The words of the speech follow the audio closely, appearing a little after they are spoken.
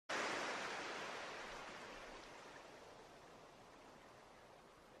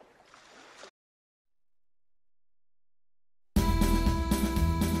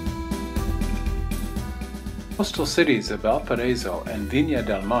coastal cities of Valparaiso and Viña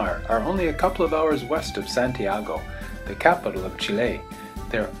del Mar are only a couple of hours west of Santiago, the capital of Chile.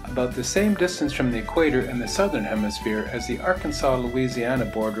 They're about the same distance from the equator in the southern hemisphere as the Arkansas-Louisiana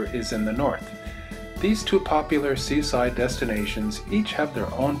border is in the north. These two popular seaside destinations each have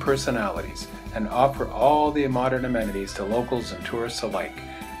their own personalities and offer all the modern amenities to locals and tourists alike.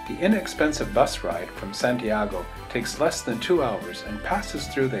 The inexpensive bus ride from Santiago takes less than 2 hours and passes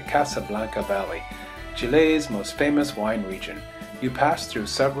through the Casablanca Valley, Chile's most famous wine region. You pass through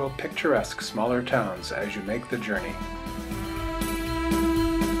several picturesque smaller towns as you make the journey.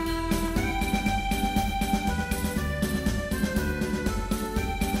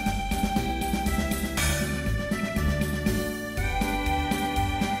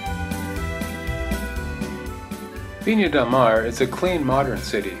 Viña del Mar is a clean, modern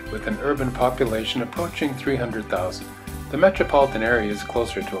city with an urban population approaching 300,000. The metropolitan area is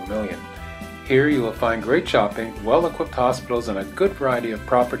closer to 1 million. Here you will find great shopping, well-equipped hospitals, and a good variety of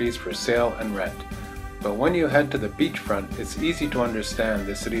properties for sale and rent. But when you head to the beachfront, it's easy to understand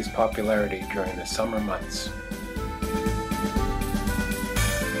the city's popularity during the summer months.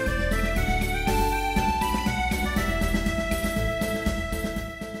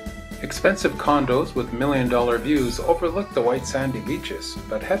 Expensive condos with million-dollar views overlook the white sandy beaches,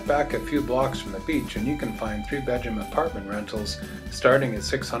 but head back a few blocks from the beach and you can find 3-bedroom apartment rentals starting at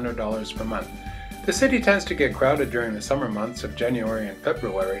 $600 per month. The city tends to get crowded during the summer months of January and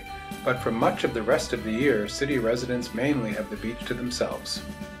February, but for much of the rest of the year, city residents mainly have the beach to themselves.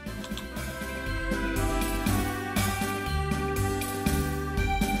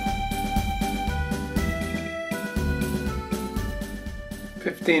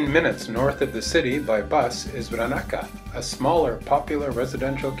 "15 minutes north of the city by bus is Ranaca, a smaller, popular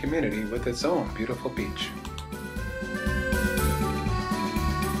residential community with its own beautiful beach.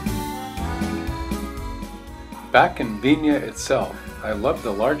 Back in Viña itself, I love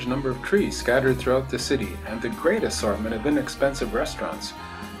the large number of trees scattered throughout the city and the great assortment of inexpensive restaurants.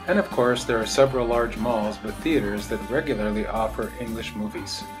 And of course, there are several large malls with theaters that regularly offer English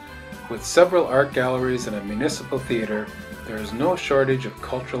movies. With several art galleries and a municipal theater, there is no shortage of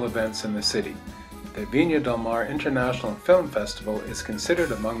cultural events in the city. The Viña del Mar International Film Festival is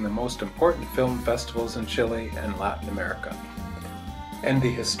considered among the most important film festivals in Chile and Latin America. And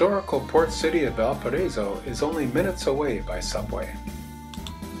the historical port city of Valparaiso is only minutes away by subway.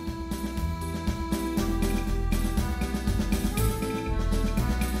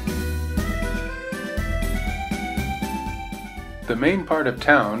 The main part of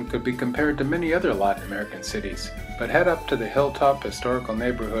town could be compared to many other Latin American cities, but head up to the Hilltop Historical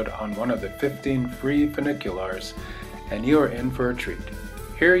Neighborhood on one of the 15 free funiculars and you are in for a treat.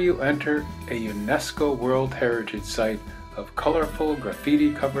 Here you enter a UNESCO World Heritage Site of colorful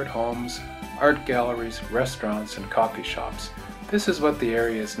graffiti-covered homes, art galleries, restaurants, and coffee shops. This is what the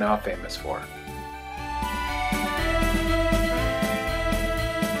area is now famous for.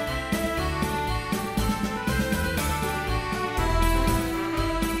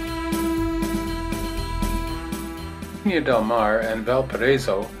 Viña del Mar and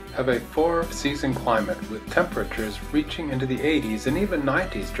Valparaiso have a 4-season climate with temperatures reaching into the 80s and even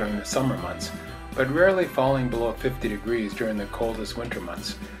 90s during the summer months, but rarely falling below 50 degrees during the coldest winter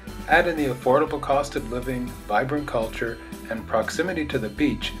months. Add in the affordable cost of living, vibrant culture, and proximity to the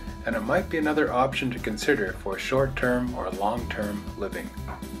beach, and it might be another option to consider for short-term or long-term living.